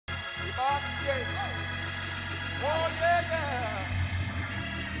Oh, yeah, yeah.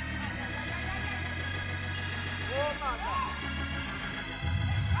 Oh, my God.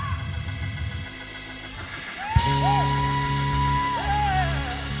 Yeah.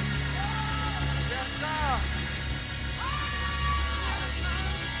 Yes, sir.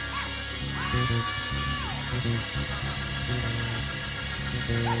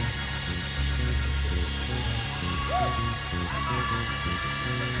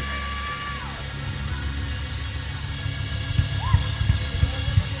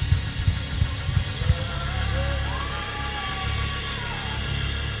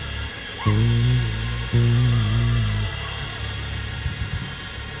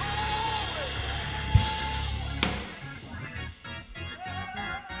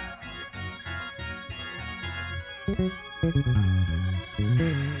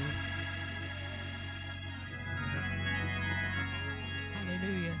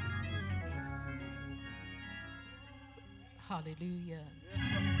 Hallelujah. Hallelujah.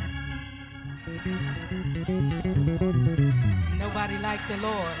 Nobody like the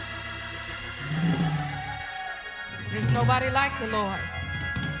Lord. There's nobody like the Lord.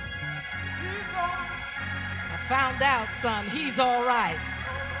 I found out, son, he's all right.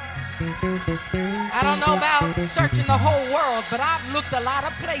 I don't know about searching the whole world, but I've looked a lot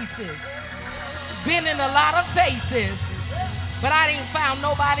of places, been in a lot of faces, but I didn't found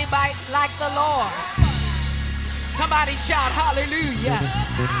nobody like the Lord. Somebody shout hallelujah.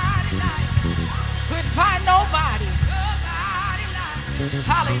 Couldn't find nobody.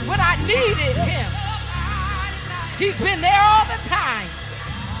 Hallelujah. When I needed him, he's been there all the time.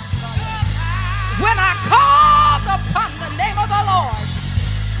 When I called upon the name of the Lord,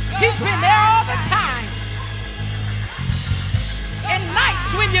 he's been there all the time. In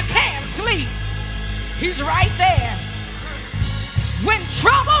nights when you can't sleep, he's right there. When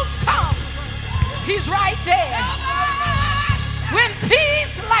troubles come, he's right there. When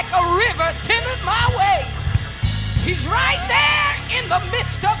peace like a river tendeth my way, he's right there in the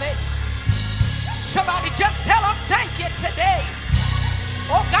midst of it. Somebody just tell him thank you today.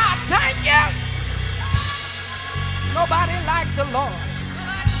 Oh God, thank you. Nobody like the Lord.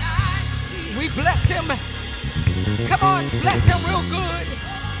 We bless him. Come on, bless him real good.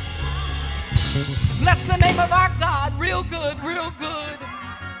 Bless the name of our God real good, real good.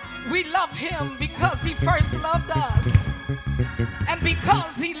 We love him because he first loved us. And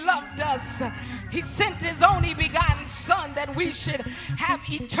because he loved us, he sent his only begotten son that we should have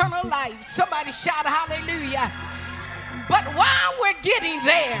eternal life. Somebody shout hallelujah. But while we're getting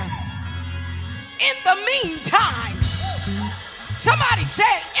there, in the meantime, somebody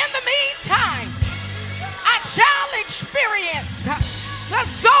say, in the meantime, I shall experience the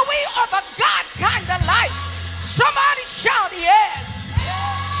Zoe or the God kind of life. Somebody shout yes.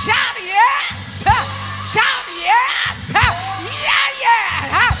 Shout yes. Shout yes. Yeah,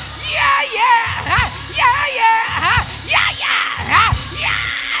 yeah. Yeah, yeah. Yeah, yeah. Yeah, yeah.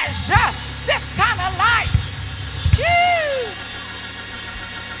 Yes. This kind of life. Woo.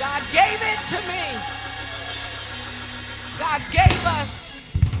 God gave it to me. God gave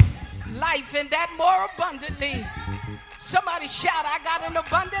us life and that more abundantly. Somebody shout, I got an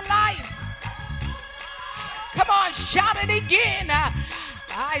abundant life. Come on, shout it again.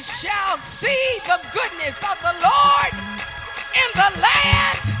 I shall see the goodness of the Lord in the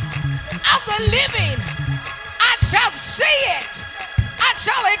land of the living. I shall see it. I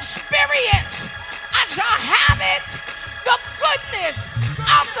shall experience. I shall have it. The goodness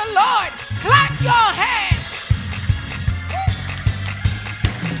of the Lord. Clap your hands.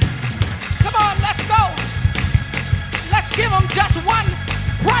 Come on, let's go. Let's give him just one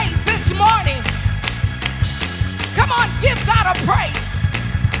praise this morning. Come on, give God a praise.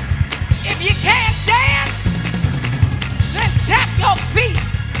 If you can't dance, then tap your feet.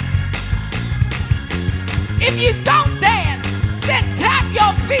 If you don't dance, then tap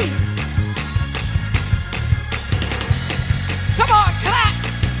your feet. Come on, clap.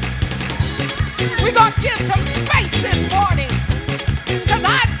 We're going to give some space this morning because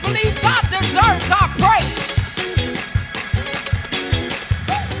I believe God deserves our praise.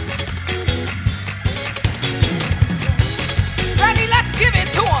 Ready? Let's give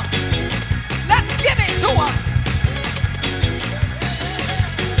it to him. Let's give it to him.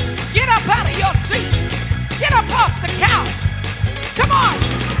 Get up out of your seat. Get up off the couch. Come on.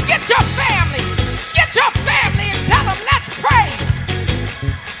 Get your family. Get your family and tell them, let's pray.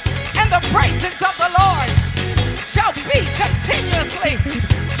 And the praises of the Lord shall be continuously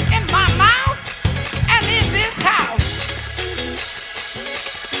in my mouth and in this house.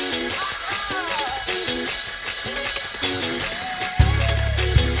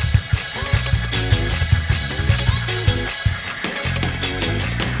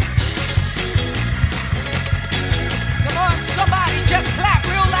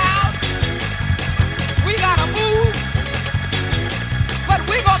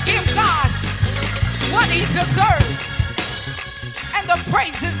 deserve. And the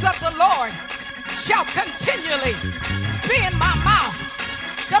praises of the Lord shall continually be in my mouth.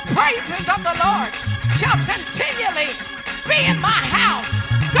 The praises of the Lord shall continually be in my house.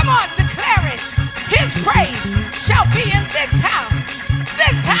 Come on, declare it. His praise shall be in this house.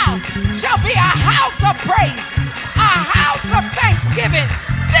 This house shall be a house of praise, a house of thanksgiving.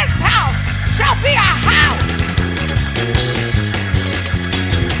 This house shall be a house.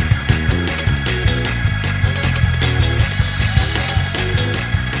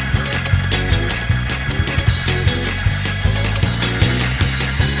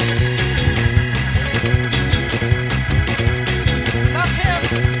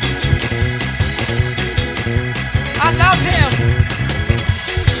 I love him.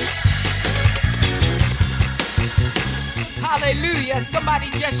 Hallelujah. Somebody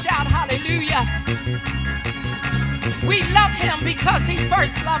just shout hallelujah. We love him because he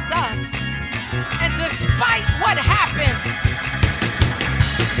first loved us. And despite what happens,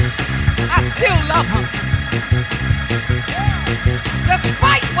 I still love him.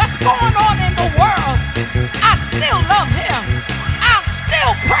 Despite what's going on in the world, I still love him. I'll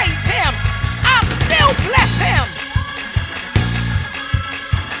still praise him. I'll still bless him.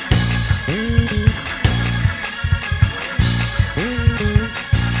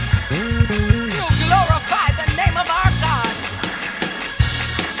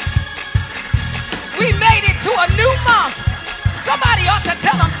 To a new month. Somebody ought to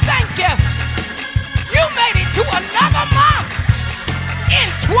tell them thank you. You made it to another month in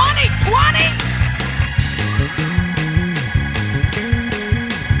 2020.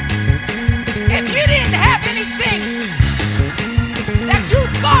 If you didn't have anything that you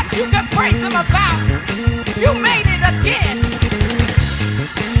thought you could praise him about, you made it again.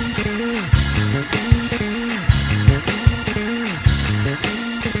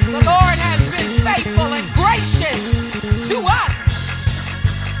 The Lord has been faithful and gracious to us.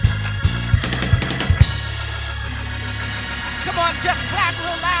 Come on, just clap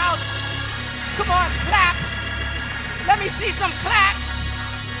real loud. Come on, clap. Let me see some claps.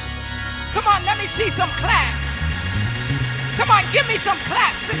 Come on, let me see some claps. Come on, give me some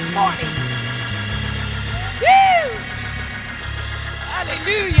claps this morning. Woo!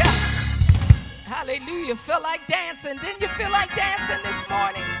 Hallelujah. Hallelujah. Feel like dancing. Didn't you feel like dancing this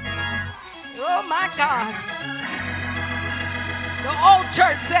morning? Oh my God. The old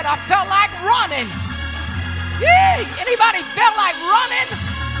church said I felt like running. Yeah. Anybody felt like running?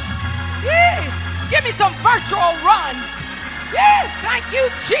 Yeah. Give me some virtual runs. Yeah. Thank you,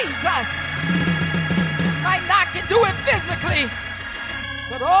 Jesus. Might not can do it physically,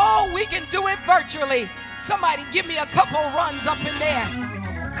 but oh, we can do it virtually. Somebody give me a couple runs up in there.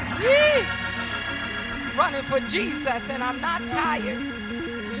 Yeah. Running for Jesus, and I'm not tired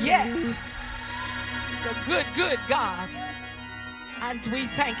yet. It's a good, good God. And we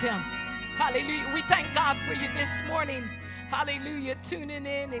thank him. Hallelujah. We thank God for you this morning. Hallelujah. Tuning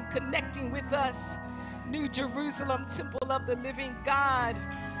in and connecting with us. New Jerusalem, Temple of the Living God.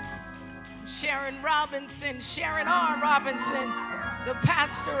 Sharon R. Robinson, the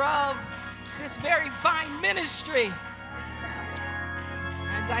pastor of this very fine ministry.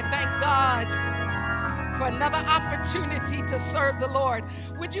 And I thank God for another opportunity to serve the Lord.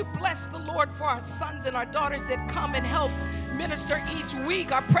 Would you bless the Lord for our sons and our daughters that come and help minister each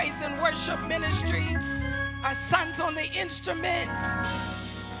week, our praise and worship ministry, our sons on the instruments,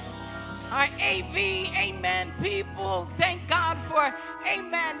 our AV, amen, people. Thank God for,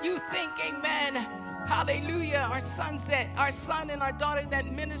 amen, you think, amen, hallelujah, our son and our daughter that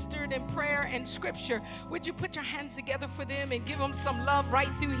ministered in prayer and scripture. Would you put your hands together for them and give them some love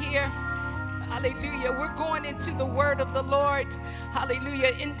right through here? Hallelujah. We're going into the word of the Lord.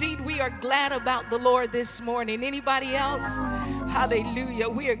 Hallelujah. Indeed, we are glad about the Lord this morning. Anybody else? Hallelujah.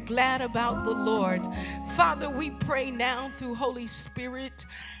 We are glad about the Lord. Father, we pray now through Holy Spirit,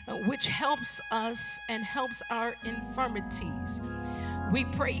 which helps us and helps our infirmities. We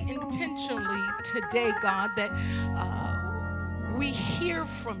pray intentionally today, God, that we hear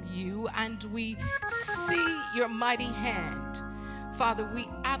from you and we see your mighty hand. Father, we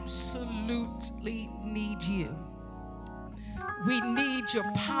absolutely need you. We need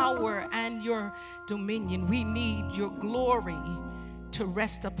your power and your dominion. We need your glory to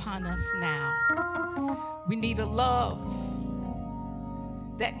rest upon us now. We need a love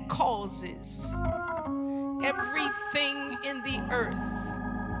that causes everything in the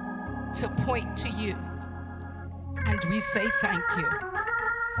earth to point to you. And we say thank you.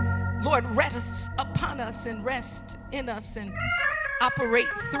 Lord, rest upon us and rest in us and operate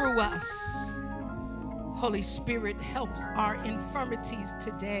through us. Holy Spirit, help our infirmities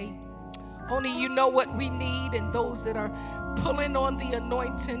today. Only you know what we need, and those that are pulling on the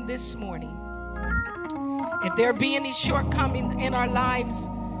anointing this morning. If there be any shortcomings in our lives,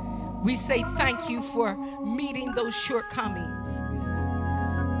 we say thank you for meeting those shortcomings.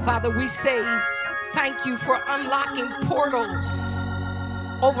 Father, we say thank you for unlocking portals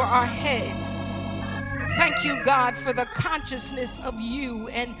over our heads. Thank you, God, for the consciousness of you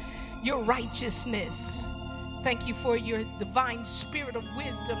and your righteousness. Thank you for your divine spirit of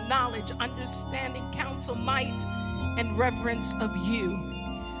wisdom, knowledge, understanding, counsel, might, and reverence of you.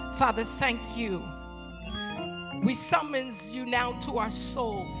 Father, thank you. We summons you now to our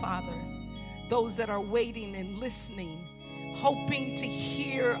soul, Father. Those that are waiting and listening, hoping to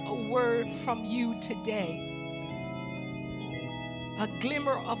hear a word from you today. A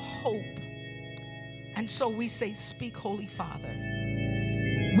glimmer of hope. And so we say, speak, Holy Father.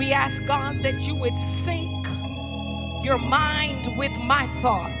 We ask, God, that you would sync your mind with my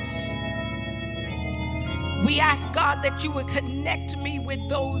thoughts. We ask, God, that you would connect me with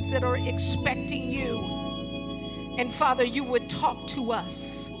those that are expecting you. And Father, you would talk to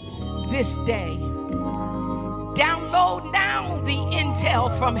us this day. Download now the intel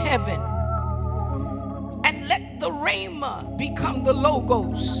from heaven. And let the Rhema become the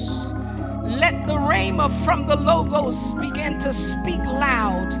Logos. Let the Rhema from the Logos begin to speak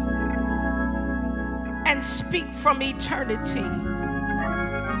loud and speak from eternity.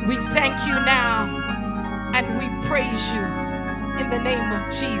 We thank you now and we praise you in the name of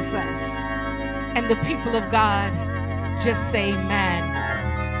Jesus. And the people of God just say amen.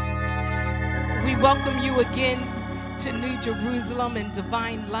 We welcome you again to New Jerusalem and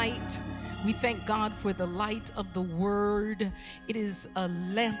Divine Light. We thank God for the light of the word. It is a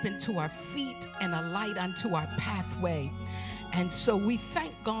lamp unto our feet and a light unto our pathway. And so we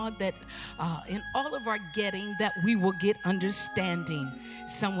thank God that in all of our getting that we will get understanding.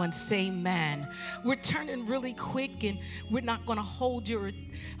 Someone say amen. We're turning really quick and we're not going to hold you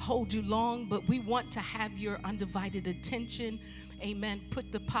long, but we want to have your undivided attention. Amen.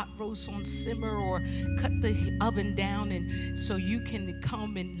 Put the pot roast on simmer or cut the oven down, and so you can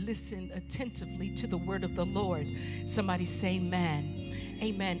come and listen attentively to the word of the Lord. Somebody say amen.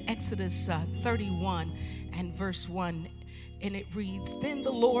 Amen. Exodus 31 and verse 1. And it reads, then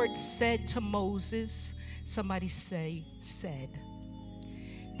the Lord said to Moses, somebody say, said.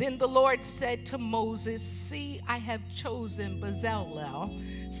 Then the Lord said to Moses, see, I have chosen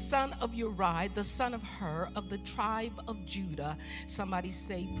Bezalel, son of Uri, the son of Hur, of the tribe of Judah. Somebody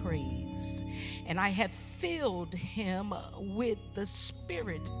say praise. And I have filled him with the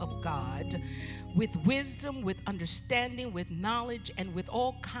Spirit of God, with wisdom, with understanding, with knowledge, and with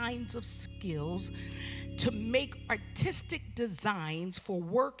all kinds of skills, to make artistic designs for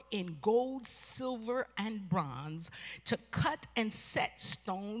work in gold, silver, and bronze, to cut and set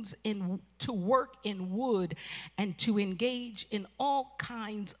stones, to work in wood, and to engage in all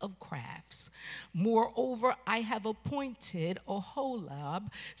kinds of crafts. Moreover, I have appointed Oholab,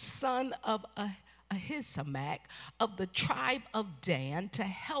 son of Ahisamach, of the tribe of Dan, to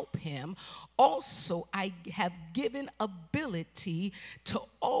help him. Also, I have given ability to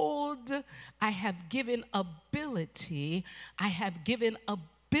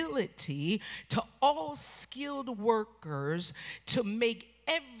to all skilled workers to make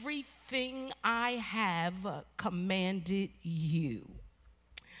everything I have commanded you.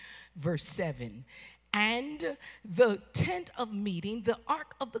 Verse 7. And the tent of meeting, the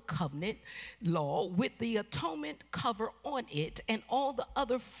ark of the covenant law, with the atonement cover on it, and all the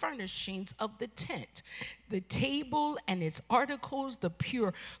other furnishings of the tent, the table and its articles, the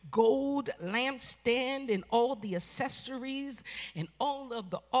pure gold lampstand and all the accessories, and all of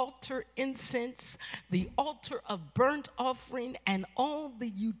the altar incense, the altar of burnt offering, and all the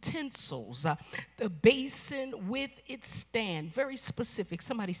utensils, the basin with its stand. Very specific.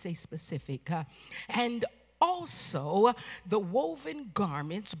 Somebody say specific. And also the woven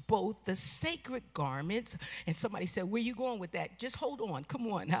garments, both the sacred garments. And somebody said, where are you going with that? Just hold on. Come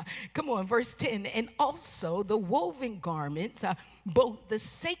on. Come on. Verse 10. And also the woven garments, both the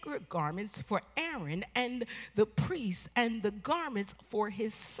sacred garments for Aaron and the priests, and the garments for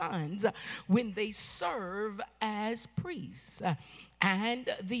his sons when they serve as priests. And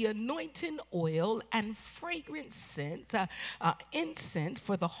the anointing oil and fragrant scent, incense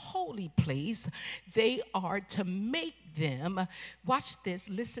for the holy place, they are to make them, watch this,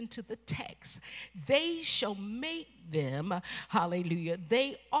 listen to the text. They shall make them, hallelujah,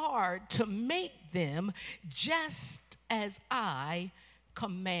 they are to make them just as I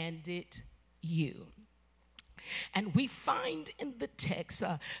commanded you. And we find in the text,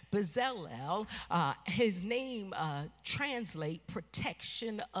 Bezalel, his name translate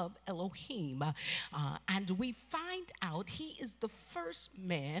protection of Elohim. And we find out he is the first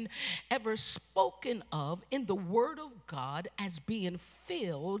man ever spoken of in the Word of God as being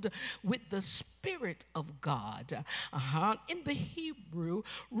filled with the Spirit of God. In the Hebrew,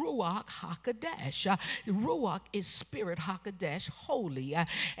 Ruach HaKodesh. Ruach is Spirit, HaKodesh, holy.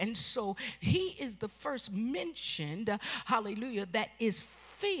 And so he is the first mentioned, hallelujah, that is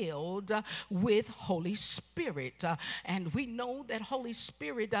filled with Holy Spirit. And we know that Holy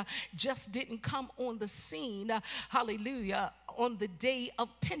Spirit just didn't come on the scene, hallelujah, on the day of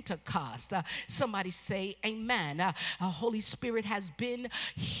Pentecost. Somebody say amen. Holy Spirit has been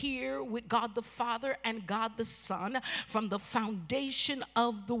here with God the Father and God the Son from the foundation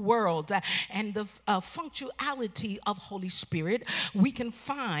of the world. And the functionality of Holy Spirit we can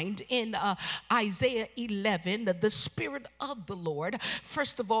find in Isaiah 11, the Spirit of the Lord.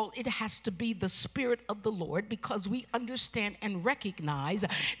 First of all, it has to be the Spirit of the Lord, because we understand and recognize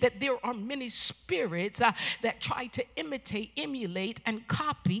that there are many spirits that try to imitate, emulate, and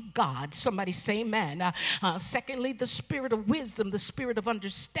copy God. Somebody say amen. Secondly, the Spirit of wisdom, the Spirit of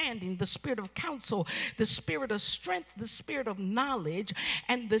understanding, the Spirit of counsel, the Spirit of strength, the Spirit of knowledge,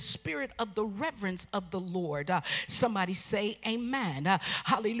 and the Spirit of the reverence of the Lord. Somebody say amen.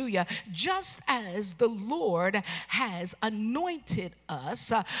 Hallelujah. Just as the Lord has anointed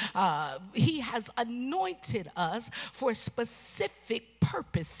us, he has anointed us for specific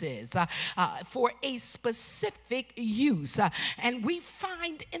purposes, for a specific use. And we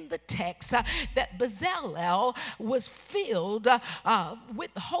find in the text that Bezalel was filled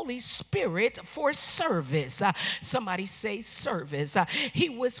with the Holy Spirit for service. Somebody say service. He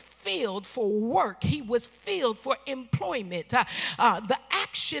was filled for work. He was filled for employment. The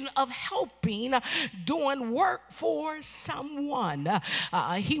action of helping, doing work for someone.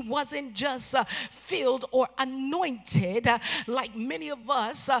 He wasn't just filled or anointed like many of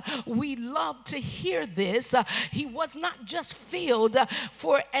us. We love to hear this. He was not just filled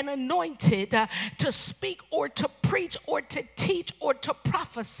for an anointed to speak or to preach or to teach or to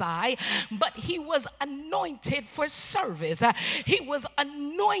prophesy, but he was anointed for service. He was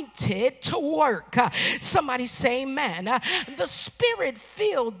anointed to work. Somebody say amen. The Spirit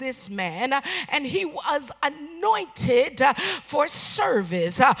filled this man, and he was anointed for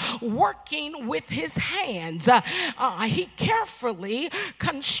service, working with his hands. He carefully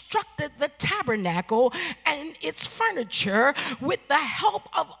constructed the tabernacle and its furniture with the help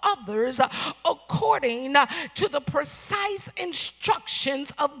of others according to the precise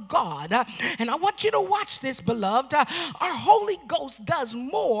instructions of God. And I want you to watch this, beloved. Our Holy Ghost does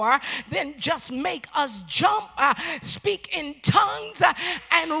more than just make us jump, speak in tongues,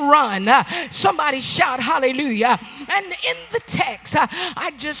 and run. Somebody shout hallelujah. And in the text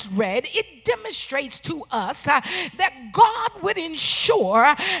I just read, it demonstrates to us that God would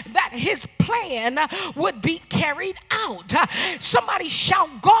ensure that his plan would be carried out. Somebody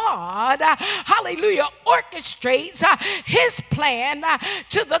shout, God, hallelujah, orchestrates his plan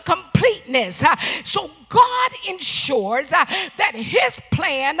to the completeness. So God ensures that his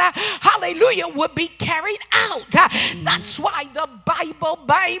plan, hallelujah, would be carried out. That's why the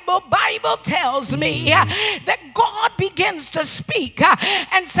Bible tells me that God begins to speak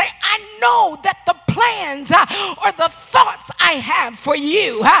and say, I know that the plans or the thoughts I have for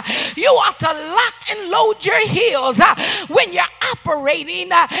you. You ought to lock and load your heels when you're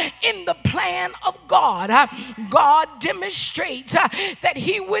operating in the plan of God. God demonstrates that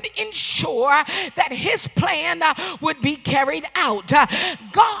he would ensure that his plan would be carried out.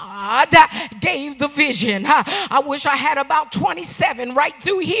 God gave the vision. I wish I had about 27 right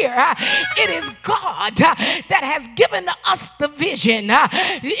through here. It is God that has given us the vision.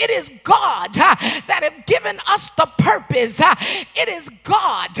 It is God that have given us the purpose. It is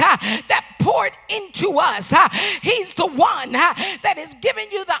God that poured into us. He's the one that is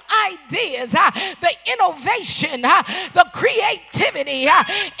giving you the ideas, the innovation, the creativity.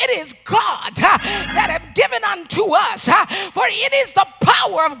 It is God that have given unto us, for it is the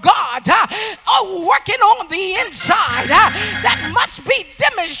power of God working on the inside that must be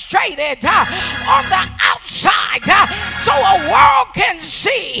demonstrated on the outside, so a world can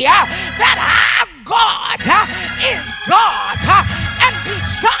see that our God is God, and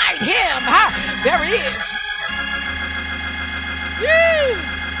beside him there is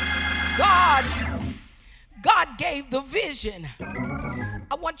God gave the vision.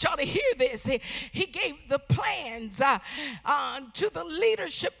 I want y'all to hear this. He gave the plans to the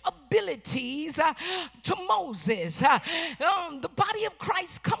leadership of abilities to Moses. The body of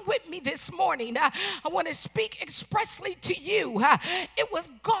Christ, come with me this morning. I want to speak expressly to you. It was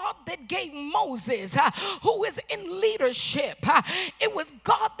God that gave Moses, who is in leadership. It was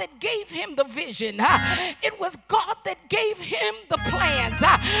God that gave him the vision. It was God that gave him the plans.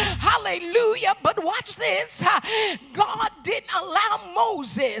 Hallelujah. But watch this. God didn't allow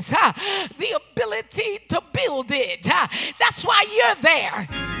Moses the ability to build it. That's why you're there.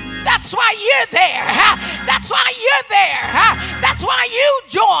 That's why you're there. That's why you're there. That's why you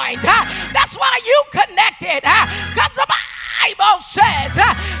joined. That's why you connected. Because the Bible says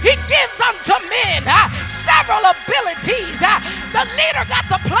he gives unto men several abilities. The leader got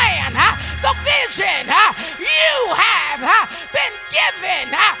the plan, the vision. You have been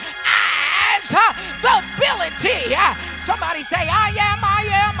given as the ability. Somebody say, I am.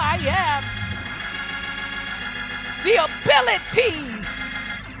 The abilities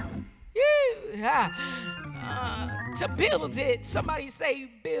to build it. Somebody say,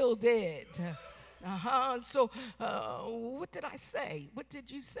 build it. So what did I say? What did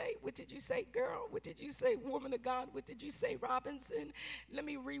you say? What did you say, girl? What did you say, woman of God? What did you say, Robinson? Let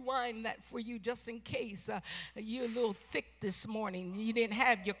me rewind that for you just in case you're a little thick this morning. You didn't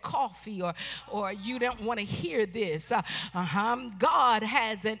have your coffee or you don't want to hear this. God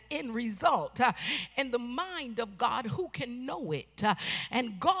has an end result. In the mind of God, who can know it?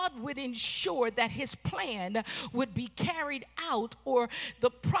 And God would ensure that his plan would be carried out, or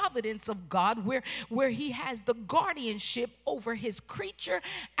the providence of God where he has the guardianship over his creature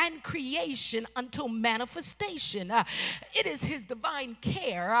and creation until manifestation. It is his divine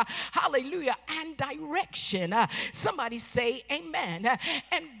care, hallelujah, and direction. Somebody say amen.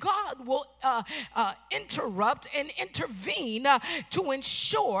 And God will interrupt and intervene to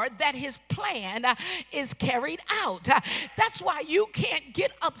ensure that his plan is carried out. That's why you can't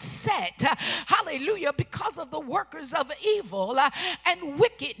get upset, hallelujah, because of the workers of evil and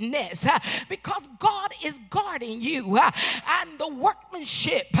wickedness, because God is guarding you and the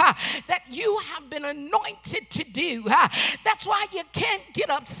workmanship that you have been anointed to do. That's why you can't get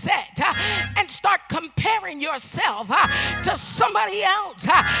upset and start comparing yourself to somebody else,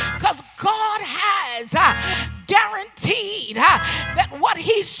 because God has guaranteed that what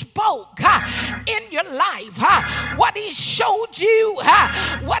he spoke in your life, what he showed you,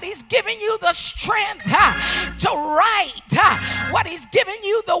 what he's given you the strength to write, what he's given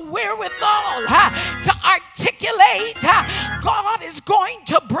you the wherewithal to articulate, God is going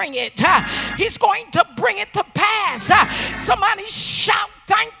to bring it. He's going to bring it to pass. Somebody shout,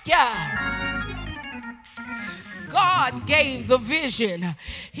 thank you. God gave the vision.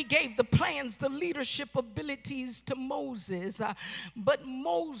 He gave the plans, the leadership abilities to Moses, but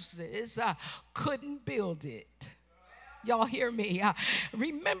Moses couldn't build it. Y'all hear me?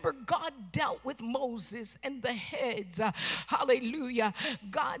 Remember, God dealt with Moses and the heads. Hallelujah.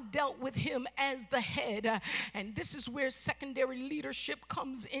 God dealt with him as the head. And this is where secondary leadership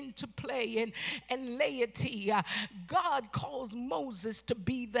comes into play, and laity. God calls Moses to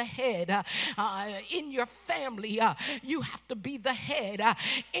be the head. In your family, you have to be the head.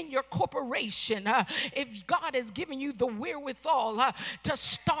 In your corporation, if God has given you the wherewithal to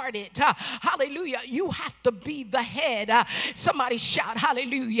start it, hallelujah, you have to be the head. Somebody shout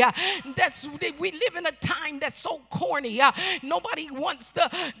hallelujah. We live in a time that's so corny. Nobody wants the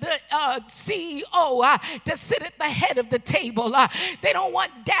CEO to sit at the head of the table. They don't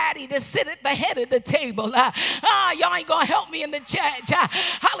want daddy to sit at the head of the table. Y'all ain't gonna help me in the church.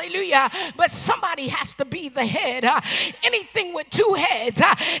 Hallelujah. But somebody has to be the head. Anything with two heads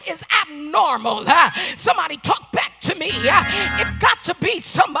is abnormal. Somebody talk back to me. It got to be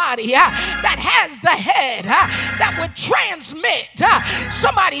somebody that has the head that would transmit.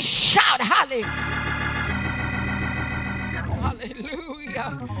 Somebody shout hallelujah.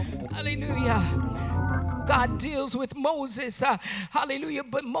 Hallelujah. Hallelujah. God deals with Moses, hallelujah,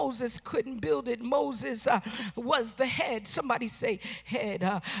 but Moses couldn't build it. Moses was the head. Somebody say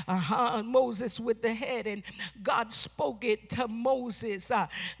head. Moses with the head, and God spoke it to Moses.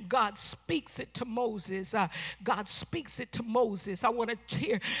 God speaks it to Moses. God speaks it to Moses. I want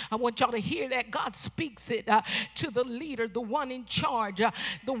y'all to hear that. God speaks it to the leader, the one in charge,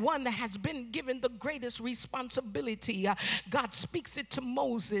 the one that has been given the greatest responsibility. God speaks it to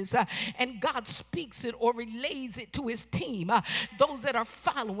Moses, and God speaks it or or relays it to his team, those that are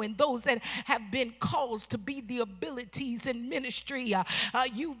following, those that have been called to be the abilities in ministry.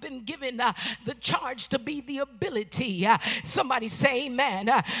 You've been given the charge to be the ability. Somebody say amen.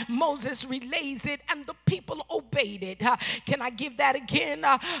 Moses relays it and the people obeyed it. Can I give that again?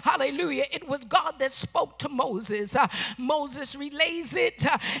 Hallelujah. It was God that spoke to Moses. Moses relays it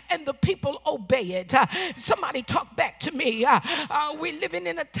and the people obey it. Somebody talk back to me. We're living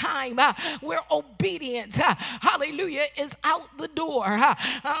in a time where obedience, hallelujah, is out the door.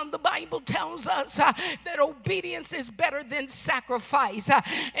 The Bible tells us that obedience is better than sacrifice.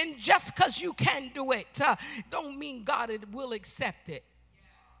 And just because you can do it, don't mean God will accept it.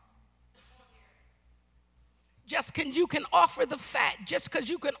 Just because you can offer the fat, just because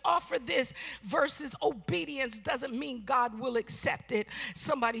you can offer this versus obedience doesn't mean God will accept it.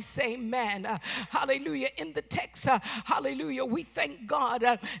 Somebody say amen. Hallelujah. In the text, hallelujah, we thank God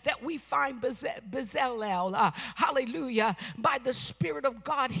that we find Bezalel. Hallelujah. By the Spirit of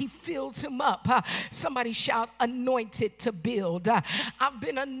God, he fills him up. Somebody shout, anointed to build. I've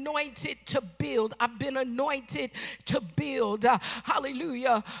been anointed to build. I've been anointed to build.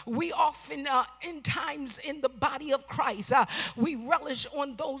 Hallelujah. We often, in times in the body of Christ, we relish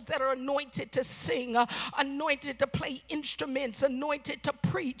on those that are anointed to sing, anointed to play instruments, anointed to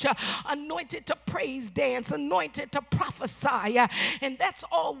preach, anointed to praise dance, anointed to prophesy, and that's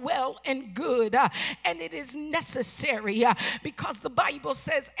all well and good, and it is necessary because the Bible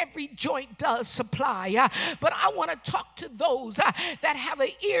says every joint does supply. But I want to talk to those that have an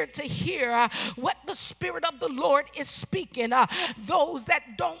ear to hear what the Spirit of the Lord is speaking, those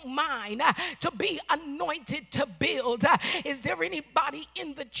that don't mind to be anointed to build. Is there anybody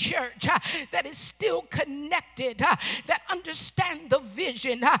in the church that is still connected, that understand the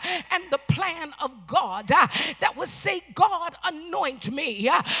vision and the plan of God, that would say, God, anoint me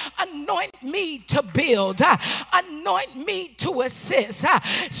to build, anoint me to assist?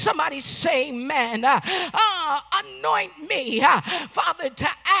 Somebody say amen. Anoint me, Father, to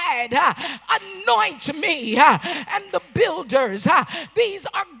add, anoint me, and the builders, these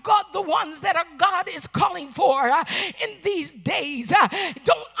are God, the ones that are God is calling for in these days.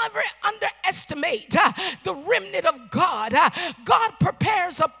 Don't ever underestimate the remnant of God. God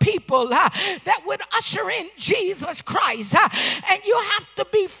prepares a people that would usher in Jesus Christ, and you have to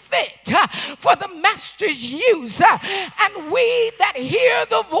be fit for the Master's use. And we that hear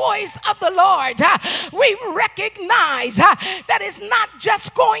the voice of the Lord, we recognize that it's not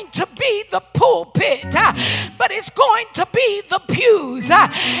just going to be the pulpit, but it's going to be the pews.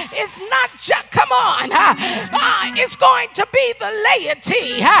 It's not just, come on, it's going to be the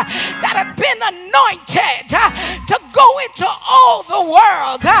laity that have been anointed to go into all the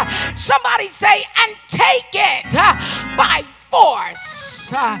world. Somebody say, and take it by force.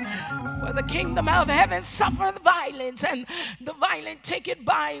 For the kingdom of heaven suffer violence, and the violent take it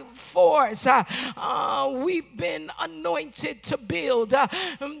by force. We've been anointed to build.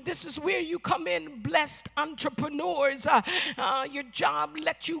 This is where you come in, blessed entrepreneurs. Your job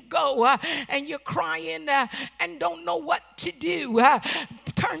let you go, and you're crying and don't know what to do.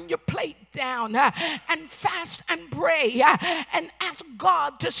 Turn your plate down and fast and pray and ask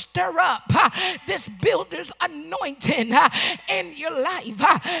God to stir up this builder's anointing in your life,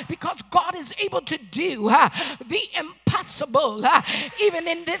 because God is able to do the impossible even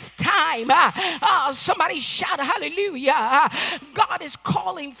in this time. Somebody shout hallelujah. God is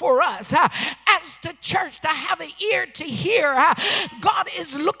calling for us as the church to have an ear to hear. God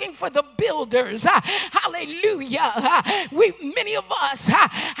is looking for the builders. Hallelujah. Many of us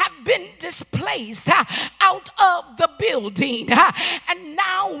have been displaced out of the building, and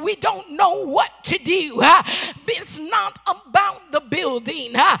now we don't know what to do. It's not about the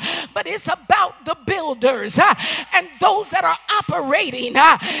building, but it's about the builders and those that are operating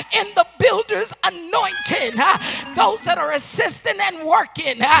in the builder's anointing, those that are assisting and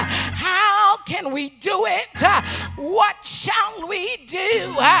working. How can we do it? What shall we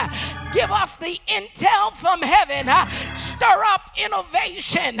do? Give us the intel from heaven. Stir up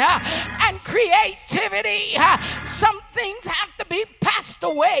innovation and creativity. Some things have to be passed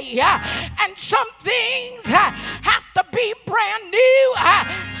away, and some things have to be brand new.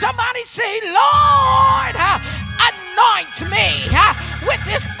 Somebody say, Lord, anoint me with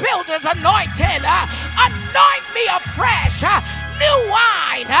this builder's anointing. Anoint me afresh. New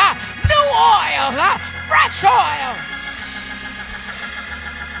wine, new oil, fresh oil.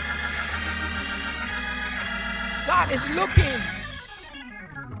 God is looking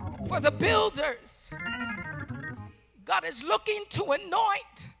for the builders. God is looking to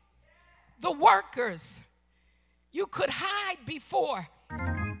anoint the workers. You could hide before,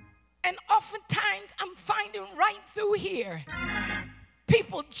 And oftentimes I'm finding right through here,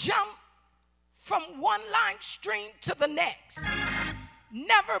 people jump from one line stream to the next,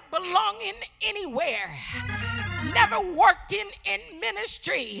 never belonging anywhere, never working in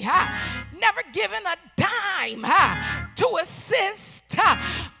ministry, never giving a dime to assist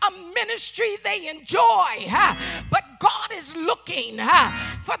a ministry they enjoy. But God is looking,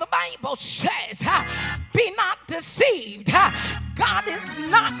 for the Bible says, be not deceived. God is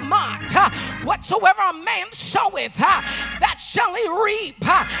not mocked. Whatsoever a man soweth, that shall he reap.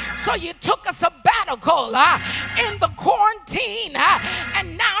 So you took a sabbatical in the quarantine,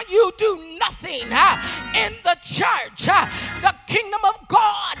 and now you do nothing in the church, the kingdom of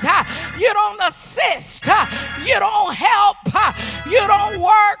God. You don't assist, you don't help, you don't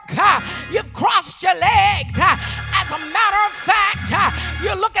work, you've crossed your legs. As a matter of fact,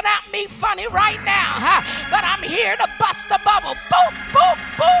 you're looking at me funny right now, but I'm here to bust the bubble. Boop, boop,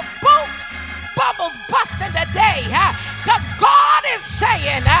 boop, boop. Bubbles busting today, because God is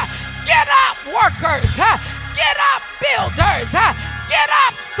saying, get up, workers, get up, builders, get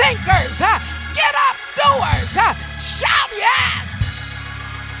up, thinkers, get up, doers, shout yes.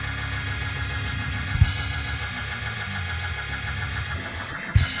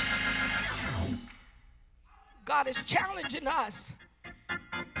 God is challenging us.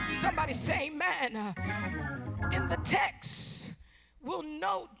 Somebody say amen. In the text, we'll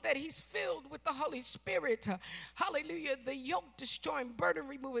note that he's filled with the Holy Spirit. Hallelujah. The yoke-destroying,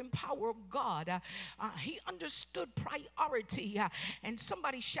 burden-removing power of God. He understood priority. And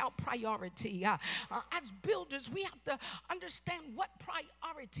somebody shout priority. As builders, we have to understand what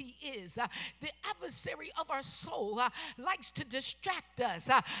priority is. The adversary of our soul likes to distract us.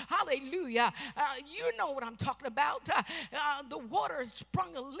 Hallelujah. You know what I'm talking about. The water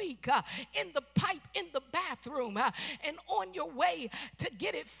sprung a leak in the pipe in the bathroom. And on your way to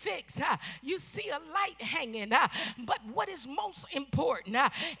get it fixed, you see a light hanging, but what is most important?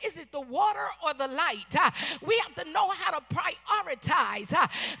 Is it the water or the light? We have to know how to prioritize.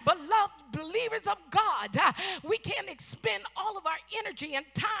 Beloved believers of God, we can't expend all of our energy and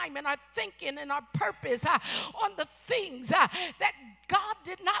time and our thinking and our purpose on the things that God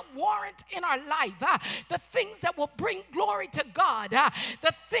did not warrant in our life, the things that will bring glory to God,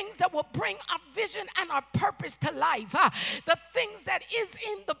 the things that will bring our vision and our purpose to life, the things that is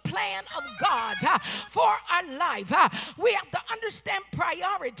in the plan of God for our life. We have to understand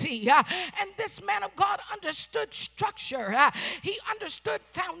priority, and this man of God understood structure. He understood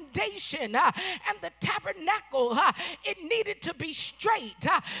foundation, and the tabernacle, it needed to be straight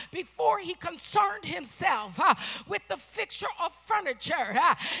before he concerned himself with the fixture of furniture.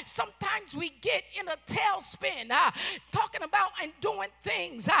 Sometimes we get in a tailspin talking about and doing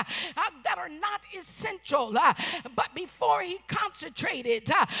things that are not essential, but before he concentrated,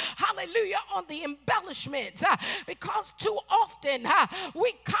 hallelujah, on the embellishments, because too often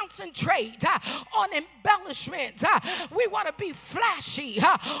we concentrate on embellishments. We want to be flashy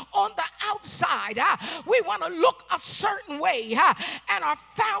on the outside. We want to look a certain way, and our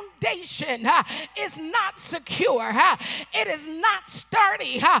foundation is not secure. It is not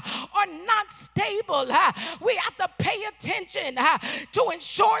sturdy or not stable. We have to pay attention to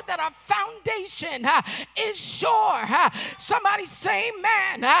ensure that our foundation is sure. Somebody say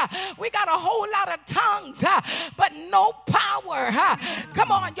amen. We got a whole lot of tongues, but no power.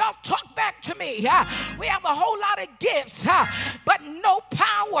 Come on, y'all talk back to me. We have a whole lot of gifts, but no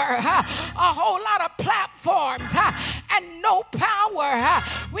power. A whole lot of platforms and no power.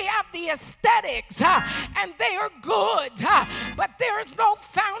 We have the aesthetics, and they are good, but there is no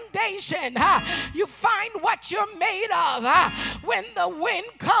foundation. You find what you're made of when the wind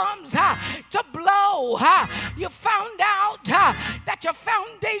comes to blow. You found out that your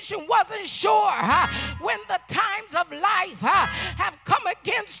foundation wasn't sure when the times of life have come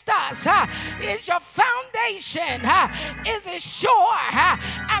against us. Is your foundation, is it sure?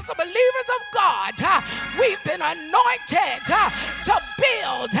 As the believers of God, we've been anointed to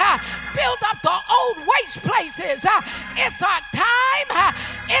build up the old waste places. It's our time,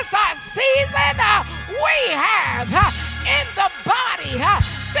 it's our season. We have in the body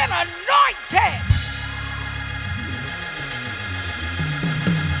been anointed.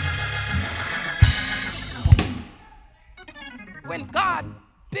 When God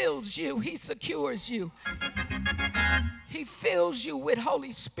builds you, he secures you. He fills you with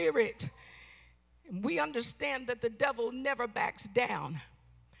Holy Spirit. And we understand that the devil never backs down.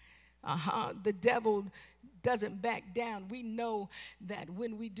 The devil doesn't back down. We know that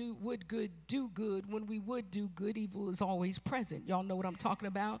when we would do good. When we would do good, evil is always present. Y'all know what I'm talking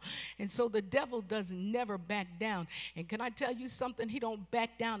about? And so the devil does never back down. And can I tell you something? He don't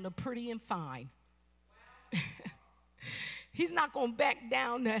back down to pretty and fine. He's not going to back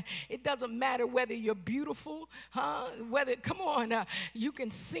down. It doesn't matter whether you're beautiful, you can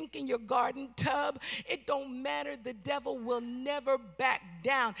sink in your garden tub. It don't matter. The devil will never back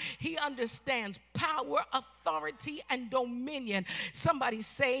down. He understands power, authority, and dominion. Somebody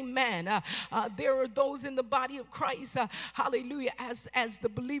say amen. There are those in the body of Christ, hallelujah, as the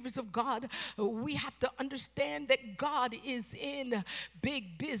believers of God, we have to understand that God is in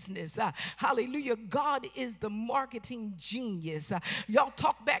big business. Hallelujah. God is the marketing genius. Y'all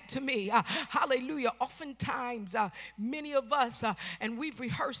talk back to me. Hallelujah. Oftentimes, many of us, and we've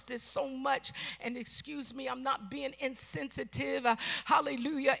rehearsed this so much, and excuse me, I'm not being insensitive.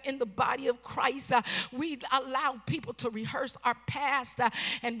 Hallelujah. In the body of Christ, we allow people to rehearse our past,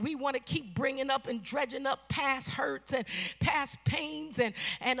 and we want to keep bringing up and dredging up past hurts and past pains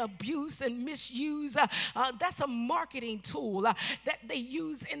and abuse and misuse. That's a marketing tool that they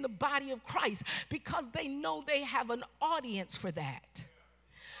use in the body of Christ because they know they have an audience for that.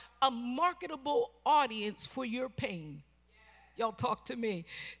 A marketable audience for your pain. Y'all talk to me.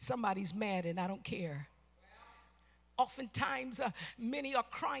 Somebody's mad and I don't care. Oftentimes, many are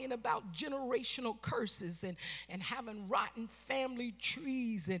crying about generational curses and having rotten family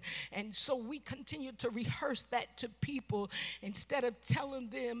trees. And so we continue to rehearse that to people instead of telling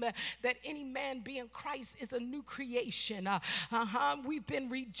them that any man being Christ is a new creation. We've been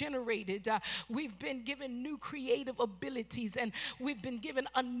regenerated. We've been given new creative abilities, and we've been given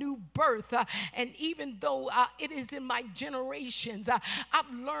a new birth. And even though it is in my generations,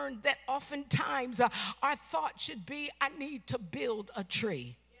 I've learned that oftentimes our thought should be, I need to build a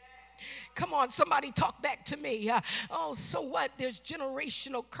tree. Come on, somebody talk back to me. So what? There's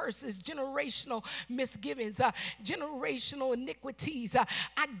generational curses, generational misgivings, generational iniquities.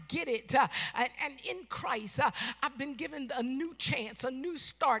 I get it. And in Christ, I've been given a new chance, a new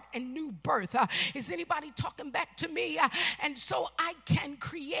start, and new birth. Is anybody talking back to me? And so I can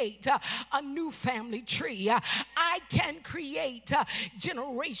create a new family tree. I can create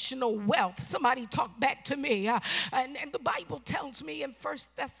generational wealth. Somebody talk back to me. And the Bible tells me in 1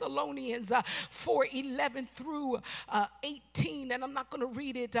 Thessalonians 4:11 through 18, and I'm not going to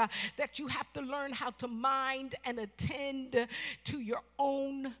read it, that you have to learn how to mind and attend to your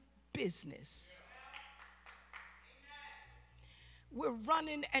own business. We're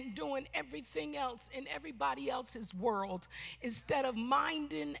running and doing everything else in everybody else's world instead of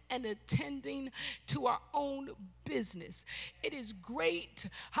minding and attending to our own business. It is great,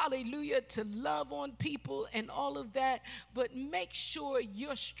 hallelujah, to love on people and all of that, but make sure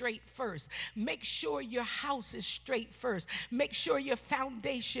you're straight first. Make sure your house is straight first. Make sure your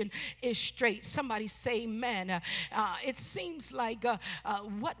foundation is straight. Somebody say amen. It seems like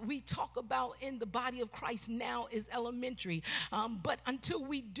what we talk about in the body of Christ now is elementary. But until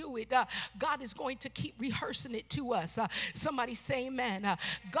we do it, God is going to keep rehearsing it to us. Somebody say amen.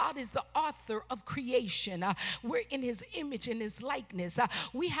 God is the author of creation. We're in his image and his likeness.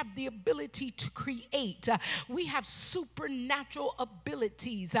 We have the ability to create. We have supernatural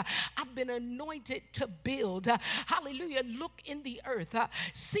abilities. I've been anointed to build. Hallelujah. Look in the earth.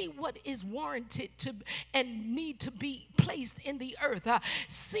 See what is warranted to and need to be placed in the earth.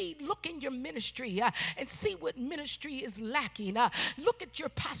 Look in your ministry and see what ministry is lacking. Look at your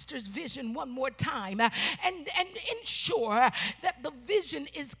pastor's vision one more time and ensure that the vision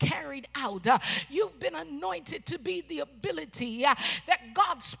is carried out. You've been anointed to be the ability that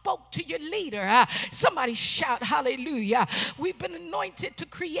God spoke to your leader. Somebody shout hallelujah. We've been anointed to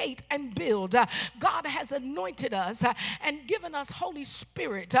create and build. God has anointed us and given us Holy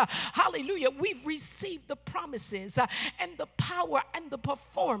Spirit. Hallelujah. We've received the promises and the power and the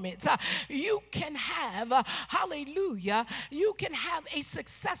performance. You can have, hallelujah, you can have a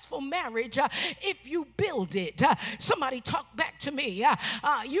successful marriage if you build it. Somebody talk back to me.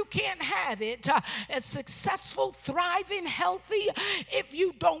 You can't have it as successful, thriving, healthy if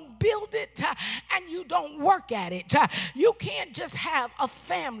you don't build it and you don't work at it. You can't just have a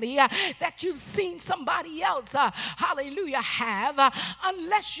family that you've seen somebody else, hallelujah, have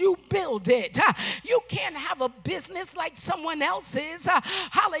unless you build it. You can't have a business like someone else's,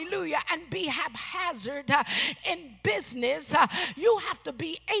 hallelujah, and be haphazard in business. You have to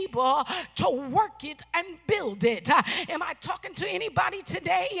be able to work it and build it. Am I talking to anybody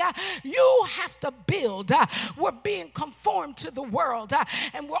today? You have to build. We're being conformed to the world,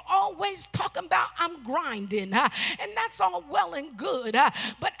 and we're always talking about about I'm grinding, and that's all well and good,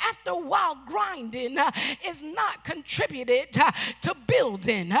 but after a while, grinding is not contributed to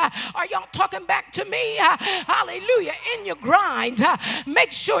building. Are y'all talking back to me? Hallelujah. In your grind,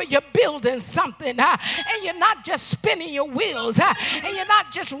 make sure you're building something, and you're not just spinning your wheels, and you're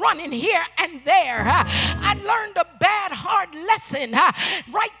not just running here and there. I learned a bad, hard lesson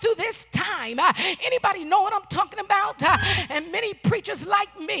right through this time. Anybody know what I'm talking about? And many preachers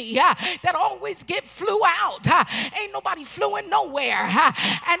like me that always get flew out. Ain't nobody fluing nowhere.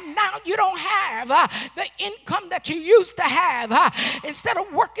 And now you don't have the income that you used to have. Instead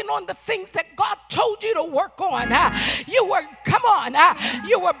of working on the things that God told you to work on, you were, come on,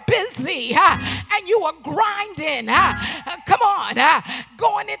 you were busy and you were grinding. Come on,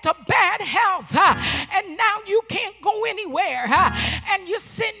 going into bad health, and now you can't go anywhere. And you're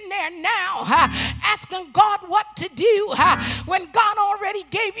sitting there now asking God what to do when God already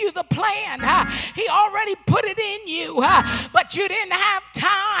gave you the plan. He already put it in you, but you didn't have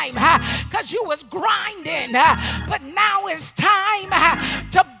time because you was grinding. But now it's time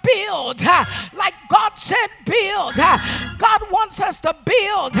to build like God said build. God wants us to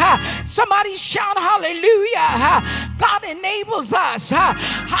build. Somebody shout hallelujah. God enables us.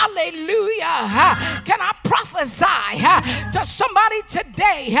 Hallelujah. Can I prophesy to somebody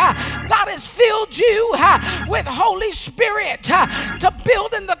today? God has filled you with Holy Spirit to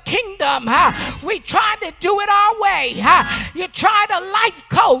build in the kingdom. We tried to do it our way. You tried a life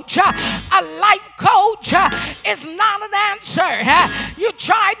coach. A life coach is not an answer. You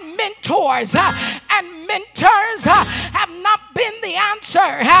tried mentors, and mentors have not been the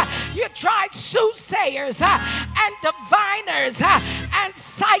answer. You tried soothsayers and diviners and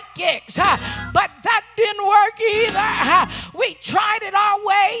psychics, but that didn't work either. We tried it our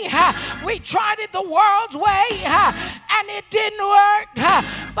way. We tried it the world's way, and it didn't work.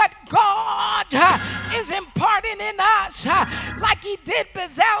 But God is imparting in us, like he did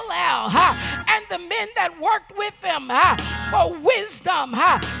Bezalel and the men that worked with him, for wisdom.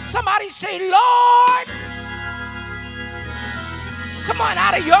 Somebody say, Lord. Come on,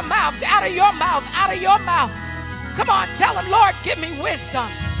 out of your mouth, out of your mouth, out of your mouth. Come on, tell him, Lord, give me wisdom.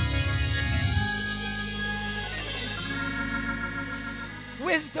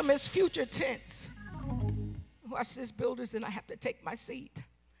 Wisdom is future tense. Watch this, builders, and I have to take my seat.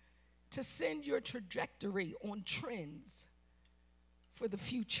 To send your trajectory on trends for the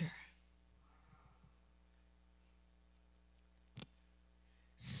future.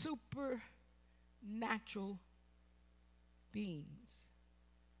 Supernatural beings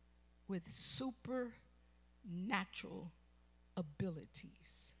with supernatural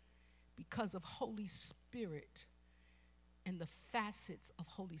abilities because of Holy Spirit and the facets of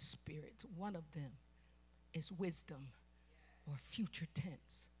Holy Spirit. One of them is wisdom, or future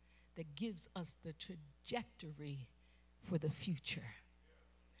tense, that gives us the trajectory for the future.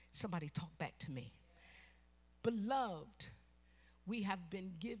 Somebody talk back to me. Beloved, we have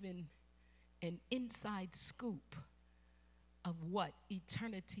been given an inside scoop of what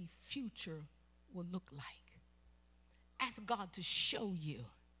eternity future will look like. Ask God to show you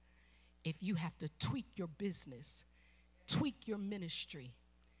if you have to tweak your business, tweak your ministry.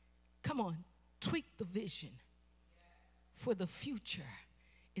 Come on, tweak the vision for the future.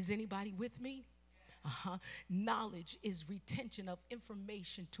 Is anybody with me? Knowledge is retention of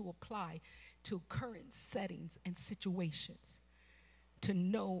information to apply to current settings and situations, to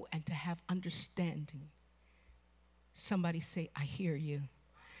know and to have understanding. Somebody say, I hear you.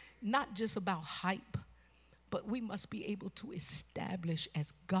 Not just about hype, but we must be able to establish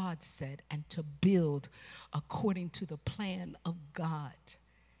as God said and to build according to the plan of God.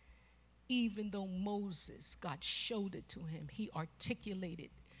 Even though Moses, God showed it to him, he articulated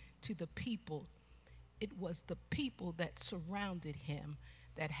to the people. It was the people that surrounded him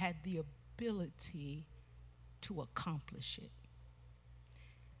that had the ability to accomplish it.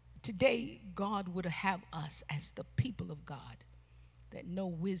 Today, God would have us as the people of God that know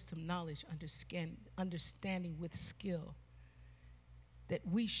wisdom, knowledge, understanding with skill, that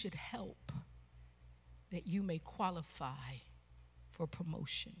we should help that you may qualify for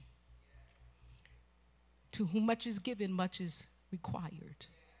promotion. To whom much is given, much is required.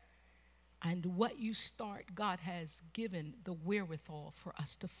 And what you start, God has given the wherewithal for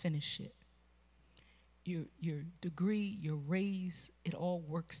us to finish it. Your degree, your raise, it all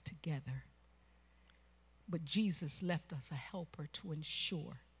works together. But Jesus left us a helper to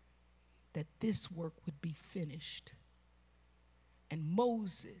ensure that this work would be finished. And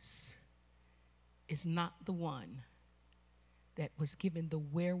Moses is not the one that was given the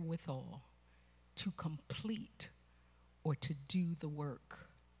wherewithal to complete or to do the work.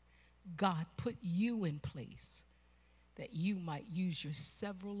 God put you in place that you might use your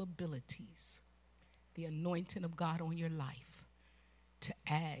several abilities, the anointing of God on your life, to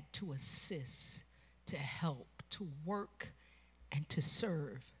add, to assist, to help, to work, and to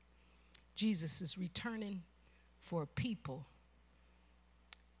serve. Jesus is returning for a people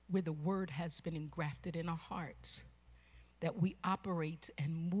where the word has been engrafted in our hearts, that we operate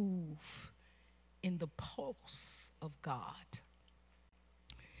and move in the pulse of God.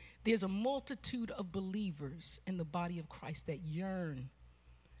 There's a multitude of believers in the body of Christ that yearn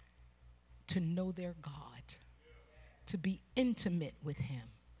to know their God, to be intimate with him,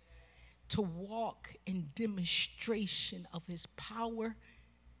 to walk in demonstration of his power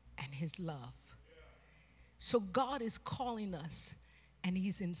and his love. So God is calling us and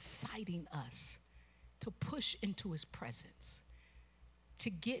he's inciting us to push into his presence, to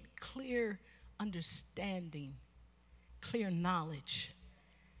get clear understanding, clear knowledge.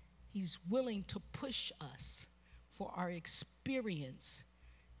 He's willing to push us for our experience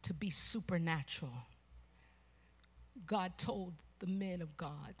to be supernatural. God told the men of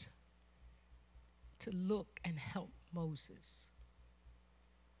God to look and help Moses.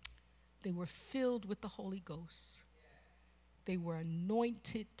 They were filled with the Holy Ghost. They were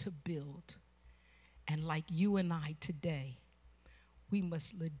anointed to build. And like you and I today, we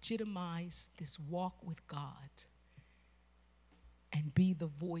must legitimize this walk with God and be the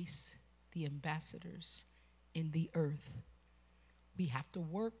voice, the ambassadors in the earth. We have to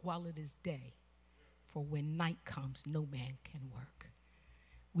work while it is day, for when night comes, no man can work.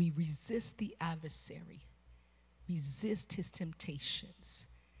 We resist the adversary, resist his temptations.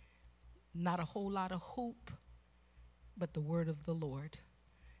 Not a whole lot of hoop, but the word of the Lord.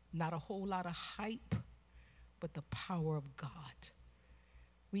 Not a whole lot of hype, but the power of God.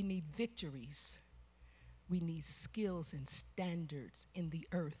 We need victories. We need skills and standards in the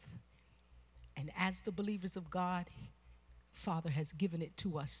earth. And as the believers of God, Father has given it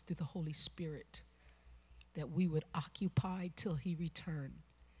to us through the Holy Spirit that we would occupy till he returned.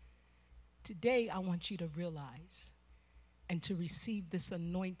 Today, I want you to realize and to receive this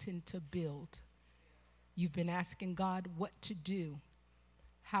anointing to build. You've been asking God what to do,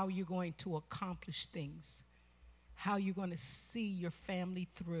 how you're going to accomplish things, how you're going to see your family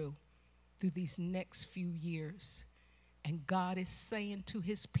through these next few years. And God is saying to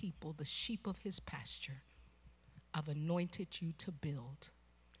his people, the sheep of his pasture, I've anointed you to build,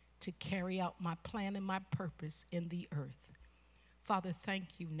 to carry out my plan and my purpose in the earth. Father,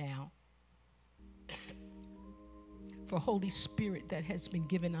 thank you now for Holy Spirit that has been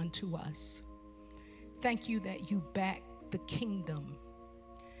given unto us. Thank you that you back the kingdom.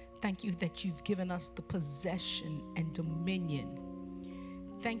 Thank you that you've given us the possession and dominion.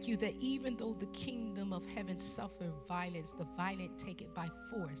 Thank you that even though the kingdom of heaven suffer violence, the violent take it by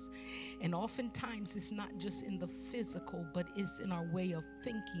force. And oftentimes it's not just in the physical, but it's in our way of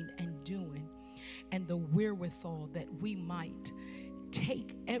thinking and doing, and the wherewithal that we might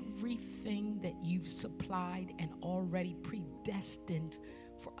take everything that you've supplied and already predestined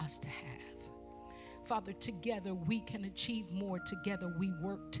for us to have. Father, together we can achieve more. Together we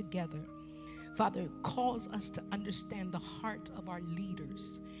work together. Father, cause us to understand the heart of our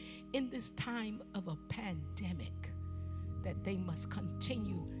leaders in this time of a pandemic, that they must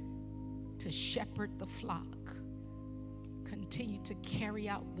continue to shepherd the flock, continue to carry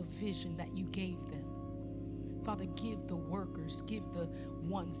out the vision that you gave them. Father, give the workers, give the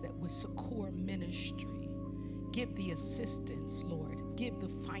ones that would succor ministry, give the assistance, Lord, give the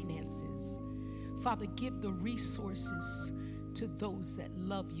finances. Father, give the resources to those that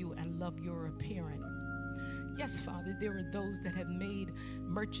love you and love your appearance. Yes, Father, there are those that have made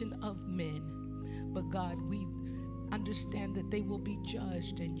merchant of men, but God, we understand that they will be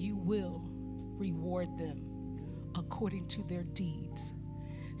judged and you will reward them according to their deeds.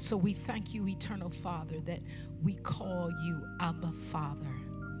 So we thank you, eternal Father, that we call you Abba Father.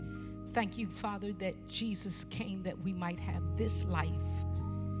 Thank you, Father, that Jesus came that we might have this life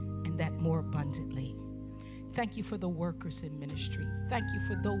and that more abundantly. Thank you for the workers in ministry. Thank you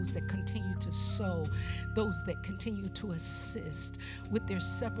for those that continue to sow, those that continue to assist with their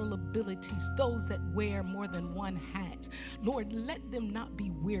several abilities, those that wear more than one hat. Lord, let them not be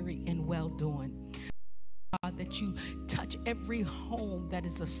weary in well-doing. God, that you touch every home that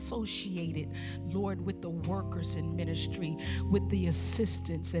is associated, Lord, with the workers in ministry, with the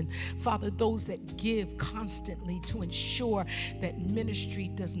assistants, and Father, those that give constantly to ensure that ministry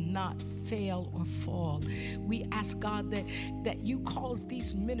does not fail or fall. We ask, God, that you cause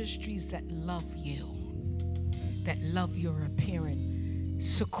these ministries that love you, that love your appearance,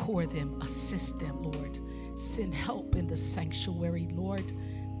 succor them, assist them, Lord. Send help in the sanctuary, Lord.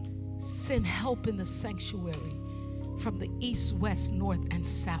 Send help in the sanctuary from the east, west, north, and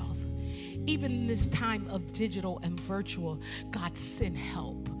south. Even in this time of digital and virtual, God, send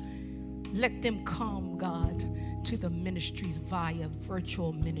help. Let them come, God, to the ministries via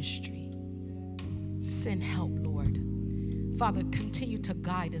virtual ministry. Send help, Lord. Father, continue to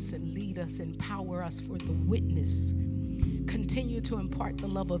guide us and lead us, empower us for the witness. Continue to impart the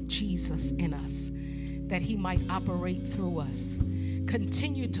love of Jesus in us, that he might operate through us.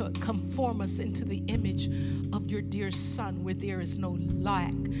 Continue to conform us into the image of your dear Son, where there is no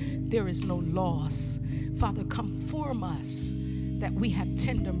lack, there is no loss. Father, conform us that we have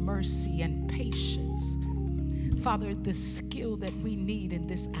tender mercy and patience. Father, the skill that we need in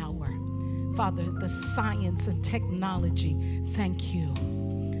this hour. Father, the science and technology, thank you.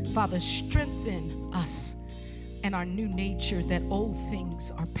 Father, strengthen us and our new nature, that old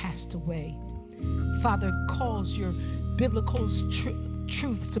things are passed away. Father, cause your biblical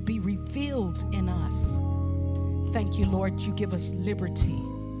truth to be revealed in us. Thank you, Lord, you give us liberty.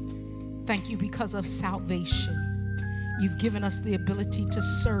 Thank you because of salvation. You've given us the ability to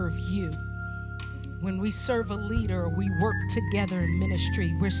serve you. When we serve a leader, we work together in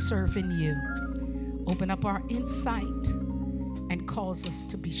ministry, we're serving you. Open up our insight and cause us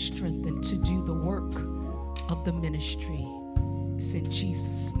to be strengthened to do the work of the ministry. It's in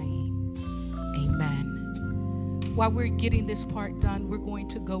Jesus' name. Amen. While we're getting this part done, we're going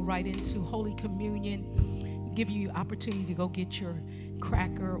to go right into Holy Communion. Give you opportunity to go get your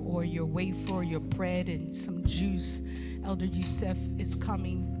cracker or your wafer or your bread and some juice. Elder Yusef is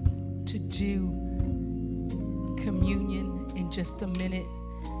coming to do communion in just a minute.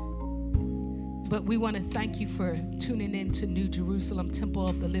 But we want to thank you for tuning in to New Jerusalem, Temple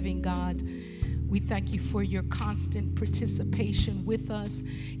of the Living God. We thank you for your constant participation with us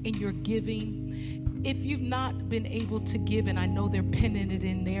in your giving. If you've not been able to give, and I know they're pinning it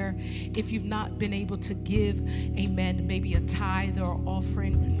in there, if you've not been able to give, amen, maybe a tithe or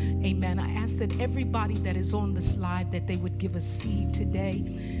offering, amen, I ask that everybody that is on this live, that they would give a seed today,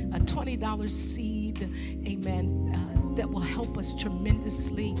 a $20 seed, amen, that will help us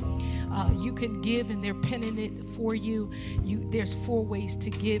tremendously. You can give, and they're pinning it for you. There's 4 ways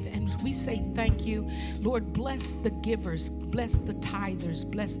to give, and we say thank you. Lord, bless the givers, bless the tithers,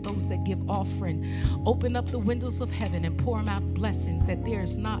 bless those that give offering. Open up the windows of heaven and pour them out blessings that there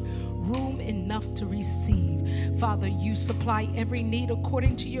is not room enough to receive. Father, you supply every need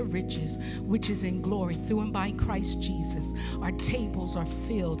according to your riches, which is in glory through and by Christ Jesus. Our tables are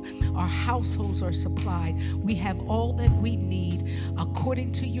filled, our households are supplied. We have all that we need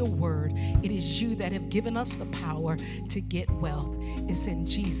according to your word. It is you that have given us the power to get wealth. It's in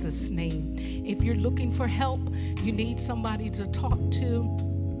Jesus' name. If you're looking for help, you need somebody to talk to,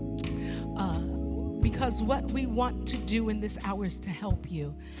 because what we want to do in this hour is to help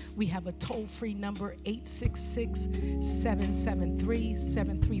you. We have a toll-free number,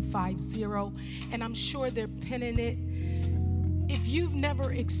 866-773-7350, and I'm sure they're pinning it. If you've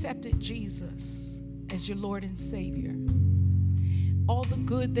never accepted Jesus as your Lord and Savior, all the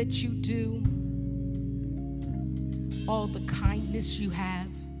good that you do, all the kindness you have,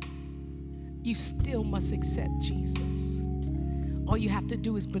 you still must accept Jesus. All you have to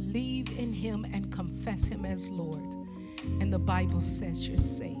do is believe in him and confess him as Lord. And the Bible says you're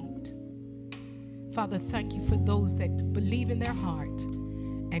saved. Father, thank you for those that believe in their heart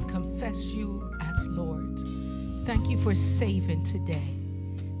and confess you as Lord. Thank you for saving today.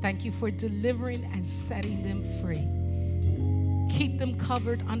 Thank you for delivering and setting them free. Keep them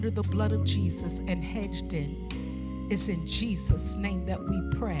covered under the blood of Jesus and hedged in. It's in Jesus' name that we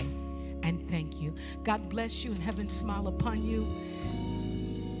pray and thank you. God bless you and heaven smile upon you.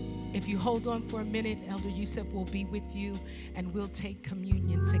 If you hold on for a minute, Elder Yusef will be with you and we'll take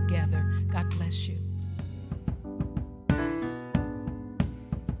communion together. God bless you.